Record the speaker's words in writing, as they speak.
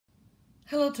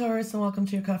Hello, Taurus, and welcome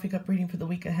to your coffee cup reading for the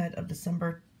week ahead of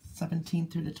December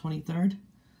 17th through the 23rd.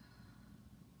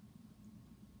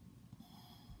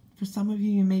 For some of you,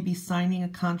 you may be signing a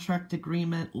contract,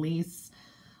 agreement, lease,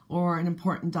 or an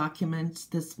important document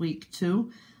this week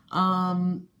too.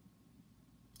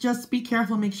 Just be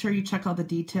careful, make sure you check all the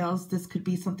details. This could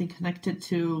be something connected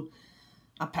to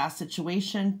a past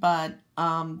situation, but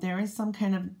there is some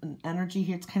kind of energy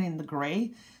here. It's kind of in the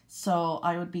gray, so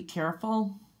I would be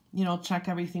careful. You know, check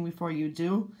everything before you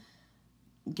do.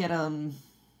 Get a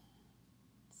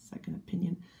second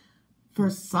opinion. For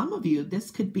some of you,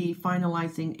 this could be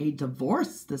finalizing a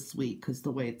divorce this week, because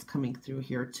the way it's coming through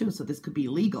here too. So this could be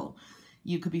legal.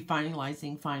 You could be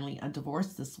finalizing finally a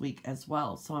divorce this week as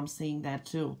well. So I'm seeing that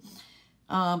too.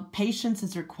 Patience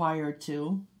is required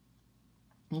too.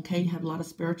 Okay, you have a lot of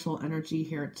spiritual energy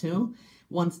here too.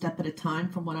 One step at a time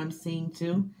from what I'm seeing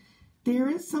too. There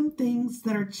is some things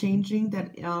that are changing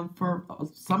that for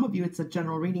some of you, it's a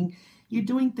general reading. You're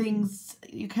doing things,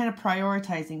 you're kind of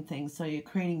prioritizing things, so you're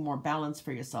creating more balance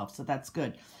for yourself, so that's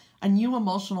good. A new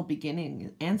emotional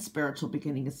beginning and spiritual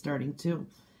beginning is starting too.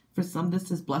 For some, this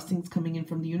is blessings coming in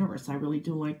from the universe. I really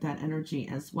do like that energy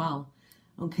as well.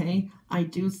 Okay, I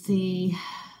do see,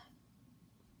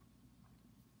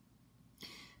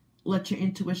 let your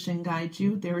intuition guide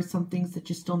you. There are some things that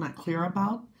you're still not clear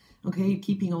about. Okay, you're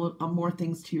keeping a little more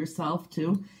things to yourself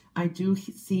too. I do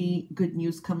see good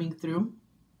news coming through.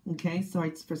 Okay, so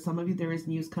for some of you, there is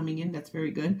news coming in. That's very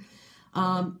good.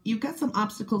 You've got some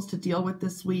obstacles to deal with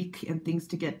this week and things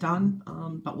to get done,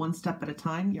 but one step at a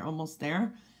time. You're almost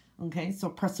there. Okay, so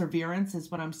perseverance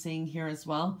is what I'm seeing here as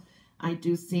well. I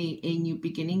do see a new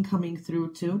beginning coming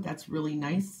through too. That's really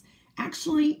nice.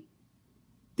 Actually,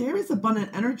 there is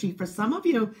abundant energy. For some of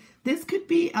you, this could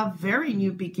be a very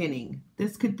new beginning.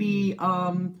 This could be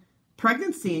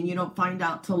pregnancy and you don't find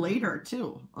out till later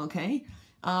too, okay?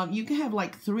 You can have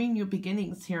like 3 new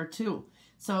beginnings here too.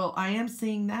 So I am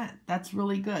seeing that. That's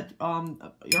really good. You're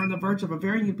on the verge of a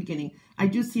very new beginning. I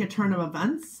do see a turn of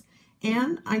events,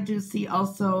 and I do see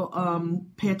also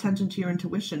pay attention to your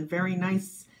intuition. Very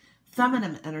nice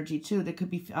feminine energy too. There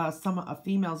could be some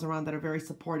females around that are very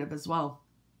supportive as well.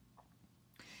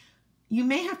 You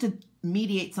may have to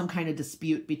mediate some kind of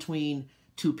dispute between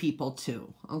 2 people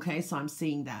too. Okay, so I'm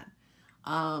seeing that.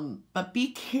 But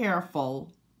be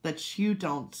careful that you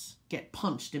don't get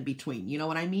punched in between. You know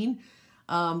what I mean?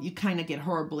 You kind of get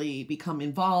horribly become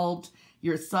involved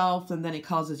yourself, and then it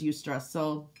causes you stress.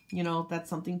 So, you know, that's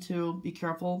something to be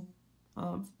careful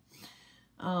of.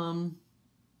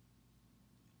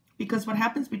 Because what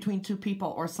happens between 2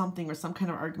 people or something or some kind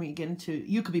of argument you get into,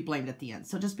 you could be blamed at the end.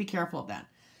 So just be careful of that.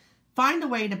 Find a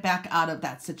way to back out of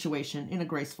that situation in a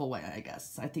graceful way, I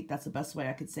guess. I think that's the best way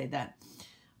I could say that.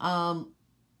 I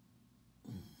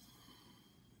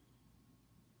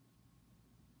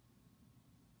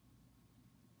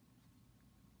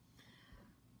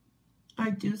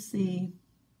do see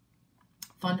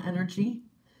fun energy.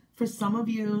 For some of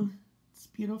you, it's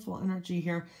beautiful energy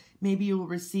here. Maybe you're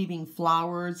receiving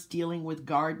flowers, dealing with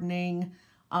gardening,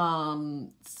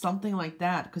 something like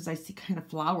that, because I see kind of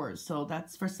flowers. So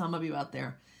that's for some of you out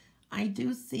there. I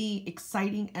do see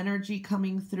exciting energy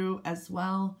coming through as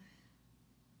well.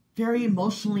 Very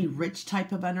emotionally rich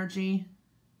type of energy,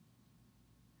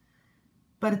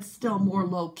 but it's still more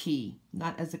low key,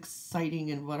 not as exciting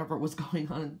and whatever was going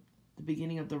on at the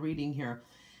beginning of the reading here.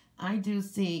 I do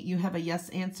see you have a yes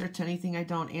answer to anything I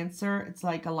don't answer. It's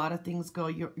like a lot of things go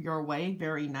your way.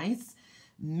 Very nice.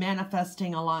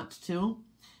 Manifesting a lot too.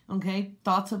 Okay,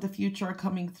 thoughts of the future are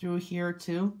coming through here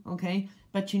too, okay?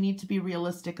 But you need to be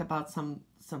realistic about some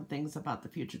things about the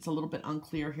future. It's a little bit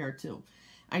unclear here too.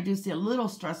 I do see a little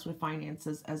stress with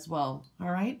finances as well,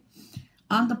 all right?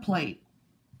 On the plate.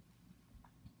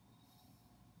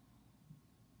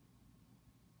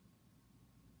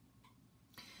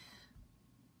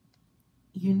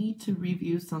 You need to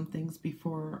review some things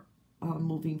before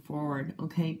moving forward,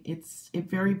 okay? It's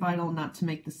very vital not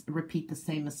to repeat the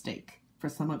same mistake. For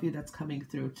some of you, that's coming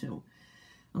through too.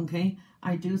 Okay,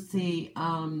 I do see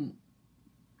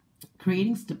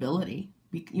creating stability.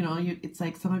 You know, it's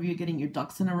like some of you are getting your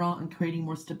ducks in a row and creating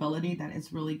more stability. That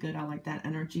is really good. I like that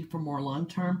energy for more long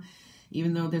term,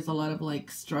 even though there's a lot of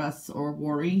like stress or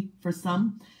worry for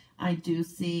some. I do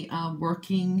see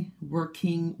working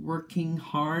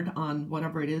hard on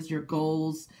whatever it is, your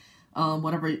goals,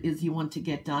 whatever it is you want to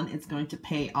get done. It's going to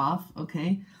pay off.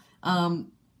 Okay.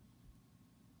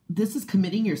 this is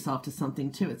committing yourself to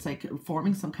something too. It's like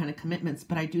forming some kind of commitments,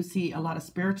 but I do see a lot of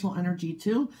spiritual energy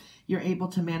too. You're able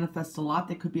to manifest a lot.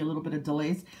 There could be a little bit of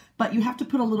delays, but you have to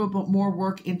put a little bit more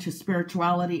work into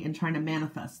spirituality and trying to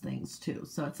manifest things too.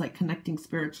 So it's like connecting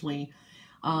spiritually,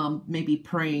 maybe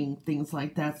praying, things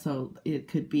like that. So it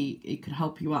could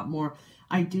help you out more.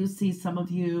 I do see some of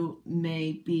you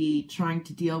may be trying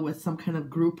to deal with some kind of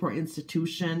group or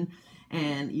institution,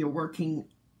 and you're working.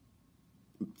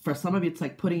 For some of you, it's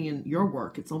like putting in your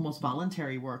work. It's almost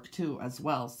voluntary work too as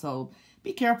well. So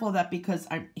be careful of that, because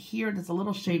I'm here, there's a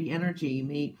little shady energy. You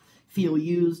may feel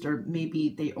used, or maybe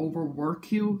they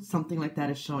overwork you. Something like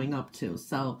that is showing up too.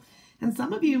 So, and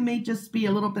some of you may just be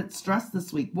a little bit stressed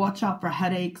this week. Watch out for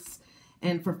headaches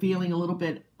and for feeling a little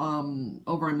bit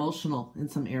over emotional in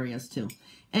some areas too.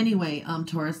 Anyway,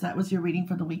 Taurus, that was your reading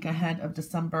for the week ahead of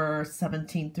December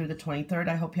 17th through the 23rd.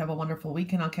 I hope you have a wonderful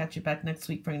week, and I'll catch you back next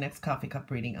week for your next coffee cup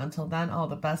reading. Until then, all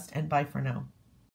the best, and bye for now.